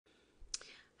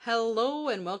Hello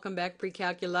and welcome back,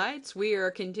 Precalculites. We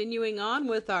are continuing on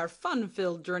with our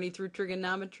fun-filled journey through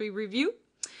trigonometry review.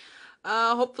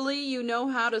 Hopefully you know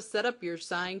how to set up your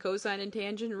sine, cosine, and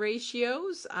tangent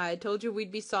ratios. I told you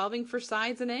we'd be solving for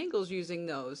sides and angles using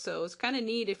those. So it's kind of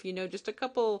neat if you know just a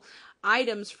couple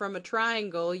items from a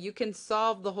triangle, you can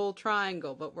solve the whole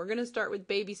triangle. But we're going to start with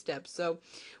baby steps. So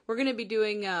we're going to be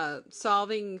doing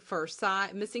solving for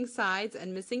missing sides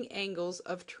and missing angles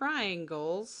of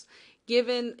triangles,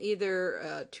 given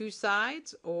either two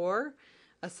sides or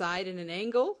a side and an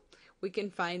angle. We can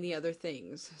find the other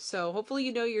things. So hopefully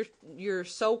you know your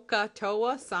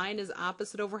SOHCAHTOA. Sine is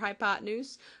opposite over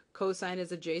hypotenuse, cosine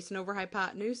is adjacent over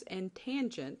hypotenuse, and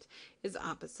tangent is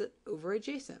opposite over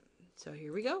adjacent. So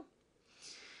here we go.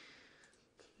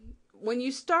 When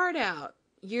you start out,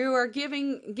 you are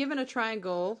given a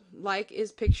triangle like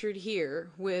is pictured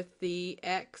here with the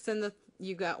x and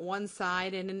you got one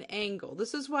side and an angle.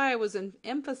 This is why I was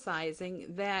emphasizing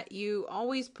that you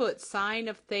always put sine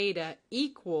of theta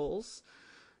equals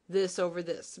this over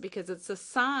this, because it's a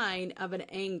sine of an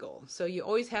angle. So you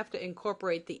always have to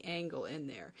incorporate the angle in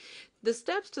there. The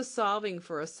steps to solving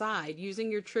for a side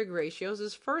using your trig ratios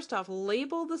is, first off,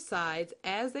 label the sides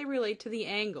as they relate to the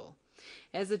angle,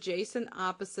 as adjacent,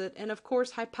 opposite, and of course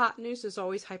hypotenuse is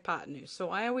always hypotenuse. So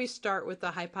I always start with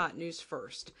the hypotenuse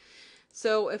first.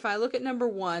 So if I look at number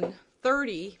 1,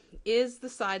 30 is the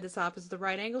side that's opposite the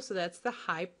right angle, so that's the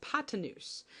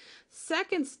hypotenuse.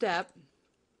 Second step,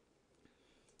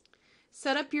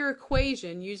 set up your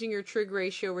equation using your trig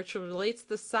ratio, which relates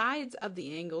the sides of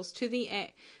the angles to the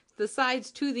sides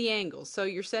to the angles. So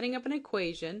you're setting up an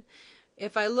equation.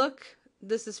 If I look,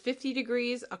 this is 50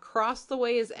 degrees, across the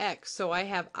way is x, so I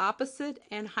have opposite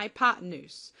and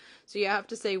hypotenuse. So you have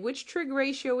to say, which trig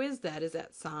ratio is that? Is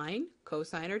that sine,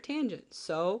 cosine, or tangent?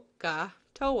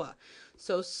 SOHCAHTOA.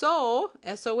 So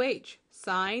S-O-H,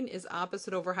 sine is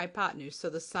opposite over hypotenuse. So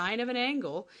the sine of an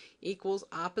angle equals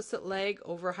opposite leg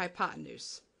over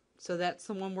hypotenuse. So that's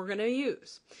the one we're going to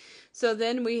use. So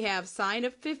then we have sine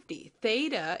of 50.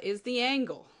 Theta is the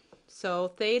angle. So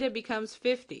theta becomes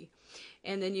 50.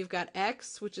 And then you've got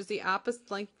x, which is the opposite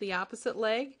length, the opposite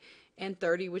leg, and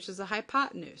 30, which is the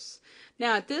hypotenuse.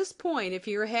 Now at this point, if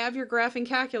you have your graphing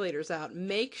calculators out,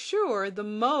 make sure the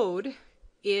mode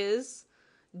is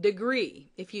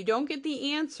degree. If you don't get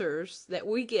the answers that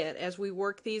we get as we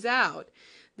work these out,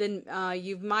 then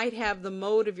you might have the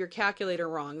mode of your calculator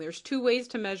wrong. There's two ways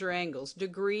to measure angles,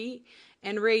 degree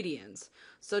and radians.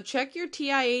 So check your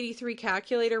TI-83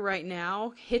 calculator right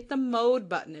now, hit the mode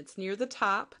button, it's near the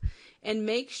top, and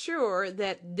make sure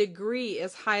that degree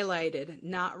is highlighted,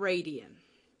 not radian.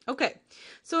 Okay,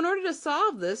 so in order to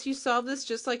solve this, you solve this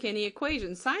just like any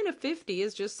equation. Sine of 50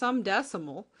 is just some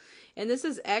decimal, and this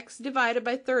is x divided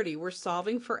by 30. We're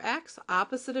solving for x.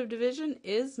 Opposite of division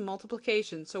is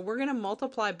multiplication. So we're going to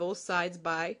multiply both sides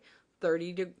by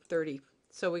 30 to 30.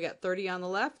 So we got 30 on the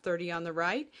left, 30 on the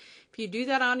right. If you do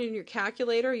that on in your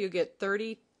calculator, you get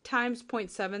 30 times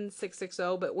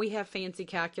 0.7660, but we have fancy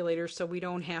calculators, so we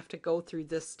don't have to go through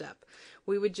this step.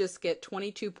 We would just get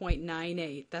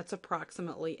 22.98. That's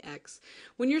approximately x.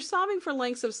 When you're solving for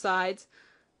lengths of sides,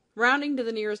 rounding to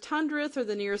the nearest hundredth or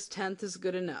the nearest tenth is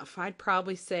good enough. I'd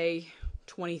probably say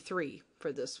 23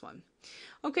 for this one.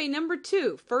 Okay, number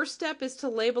 2. First step is to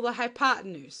label the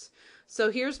hypotenuse. So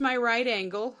here's my right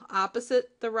angle.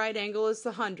 Opposite the right angle is the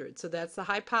 100, so that's the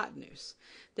hypotenuse.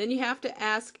 Then you have to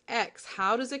ask x.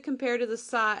 How does it compare to the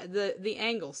side, the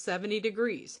angle, 70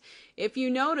 degrees? If you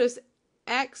notice,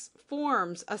 x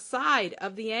forms a side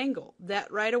of the angle.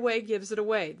 That right away gives it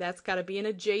away. That's got to be an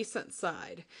adjacent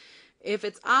side. If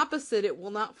it's opposite, it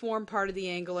will not form part of the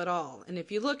angle at all. And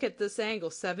if you look at this angle,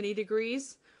 70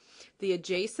 degrees, the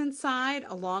adjacent side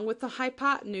along with the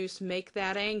hypotenuse make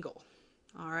that angle.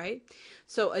 All right,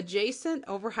 so adjacent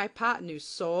over hypotenuse,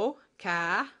 so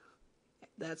ka,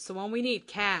 that's the one we need,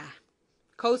 ka.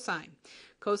 Cosine.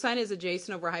 Cosine is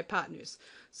adjacent over hypotenuse.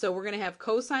 So we're going to have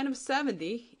cosine of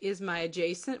 70 is my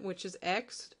adjacent, which is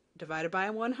x, divided by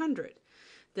 100.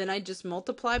 Then I just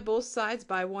multiply both sides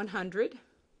by 100.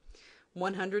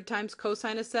 100 times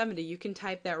cosine of 70. You can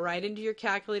type that right into your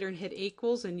calculator and hit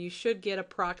equals, and you should get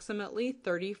approximately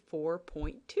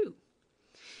 34.2.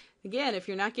 Again, if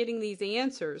you're not getting these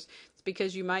answers, it's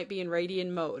because you might be in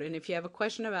radian mode. And if you have a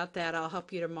question about that, I'll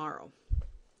help you tomorrow.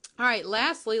 All right,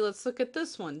 lastly, let's look at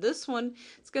this one. This one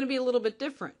is going to be a little bit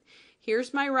different.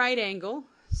 Here's my right angle.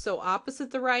 So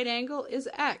opposite the right angle is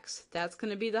x. That's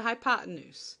going to be the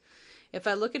hypotenuse. If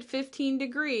I look at 15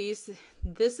 degrees,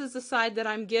 this is the side that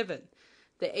I'm given,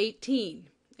 the 18.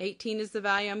 18 is the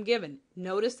value I'm given.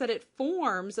 Notice that it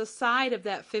forms a side of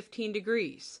that 15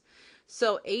 degrees.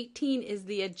 So 18 is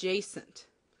the adjacent.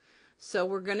 So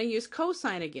we're going to use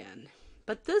cosine again.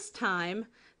 But this time,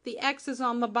 the x is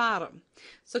on the bottom.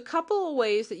 So a couple of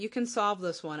ways that you can solve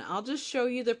this one. I'll just show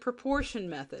you the proportion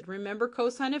method. Remember,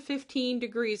 cosine of 15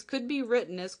 degrees could be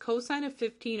written as cosine of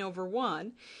 15 over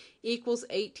 1 equals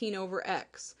 18 over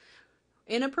x.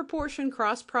 In a proportion,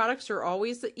 cross products are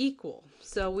always equal.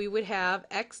 So we would have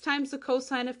x times the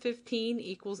cosine of 15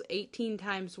 equals 18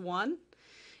 times 1.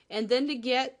 And then to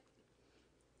get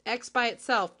x by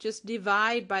itself, just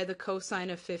divide by the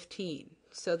cosine of 15.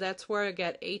 So that's where I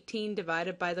get 18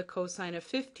 divided by the cosine of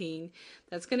 15.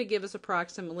 That's going to give us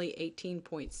approximately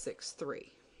 18.63.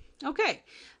 Okay,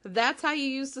 that's how you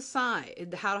use the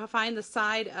side, how to find the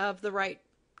side of the right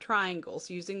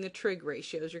triangles using the trig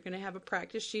ratios. You're going to have a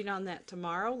practice sheet on that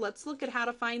tomorrow. Let's look at how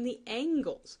to find the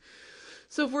angles.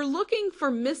 So if we're looking for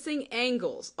missing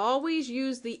angles, always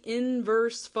use the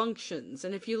inverse functions.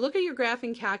 And if you look at your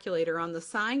graphing calculator on the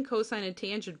sine, cosine, and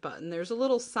tangent button, there's a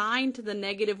little sign to the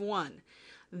 -1.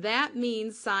 That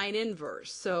means sine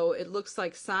inverse. So it looks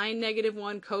like sine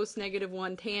 -1, cos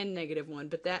 -1, tan -1,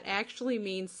 but that actually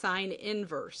means sine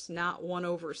inverse, not 1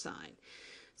 over sine.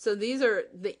 So these are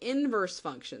the inverse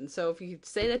functions. So if you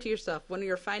say that to yourself, when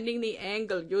you're finding the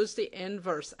angle, use the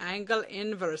inverse, angle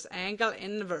inverse, angle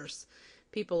inverse.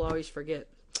 People always forget.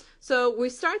 So we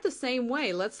start the same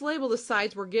way. Let's label the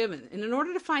sides we're given. And in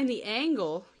order to find the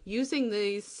angle using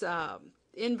these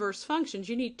inverse functions,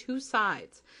 you need two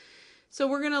sides. So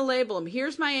we're going to label them.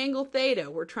 Here's my angle theta.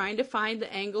 We're trying to find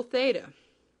the angle theta.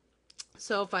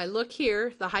 So if I look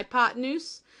here, the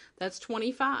hypotenuse, that's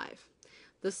 25.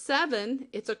 The 7,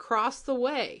 it's across the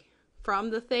way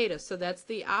from the theta, so that's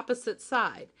the opposite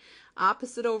side.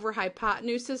 Opposite over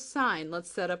hypotenuse is sine.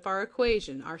 Let's set up our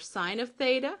equation. Our sine of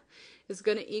theta is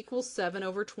going to equal 7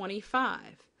 over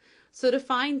 25. So to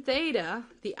find theta,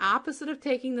 the opposite of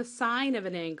taking the sine of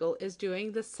an angle is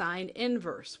doing the sine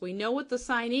inverse. We know what the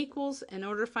sine equals. In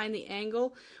order to find the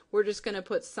angle, we're just going to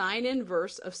put sine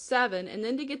inverse of 7, and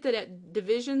then to get that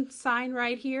division sign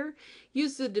right here,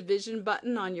 use the division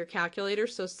button on your calculator.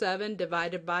 So 7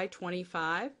 divided by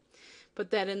 25. Put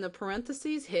that in the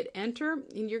parentheses, hit enter,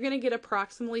 and you're going to get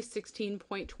approximately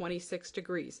 16.26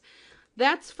 degrees.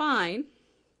 That's fine.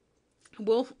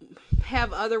 We'll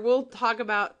talk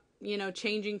about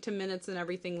changing to minutes and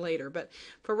everything later. But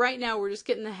for right now, we're just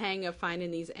getting the hang of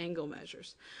finding these angle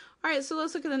measures. All right, so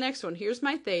let's look at the next one. Here's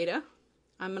my theta.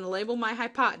 I'm going to label my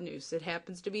hypotenuse. It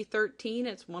happens to be 13.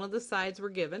 It's one of the sides we're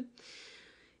given.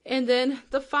 And then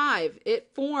the 5, it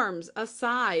forms a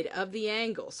side of the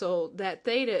angle. So that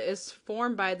theta is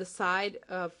formed by the side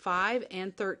of 5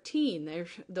 and 13.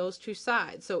 There's those two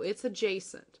sides. So it's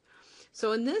adjacent.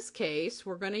 So in this case,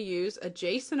 we're going to use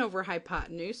adjacent over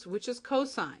hypotenuse, which is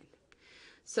cosine.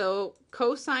 So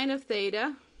cosine of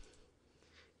theta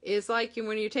is like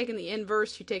when you're taking the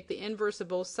inverse, you take the inverse of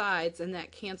both sides, and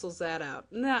that cancels that out.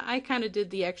 Now, I kind of did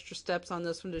the extra steps on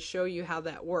this one to show you how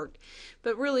that worked.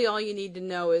 But really all you need to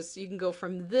know is you can go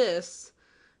from this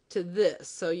to this.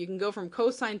 So you can go from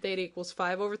cosine theta equals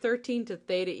 5 over 13 to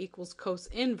theta equals cos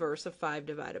inverse of 5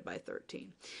 divided by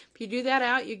 13. If you do that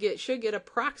out, you should get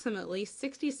approximately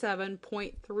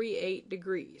 67.38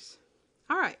 degrees.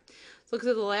 All right, let's look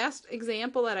at the last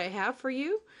example that I have for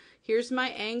you. Here's my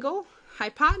angle.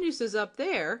 Hypotenuse is up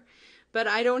there, but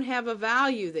I don't have a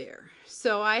value there.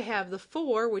 So I have the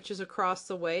 4, which is across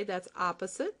the way, that's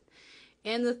opposite,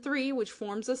 and the 3, which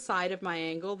forms a side of my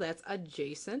angle, that's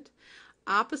adjacent.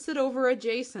 Opposite over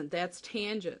adjacent, that's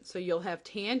tangent. So you'll have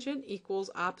tangent equals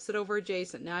opposite over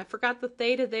adjacent. Now I forgot the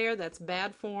theta there, that's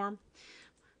bad form,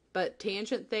 but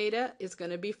tangent theta is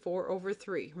going to be 4 over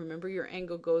 3. Remember, your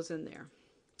angle goes in there.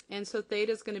 And so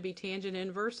theta is going to be tangent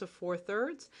inverse of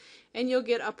 4/3, and you'll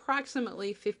get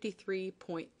approximately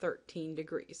 53.13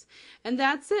 degrees. And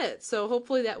that's it. So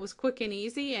hopefully that was quick and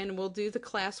easy, and we'll do the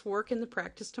class work and the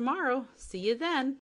practice tomorrow. See you then.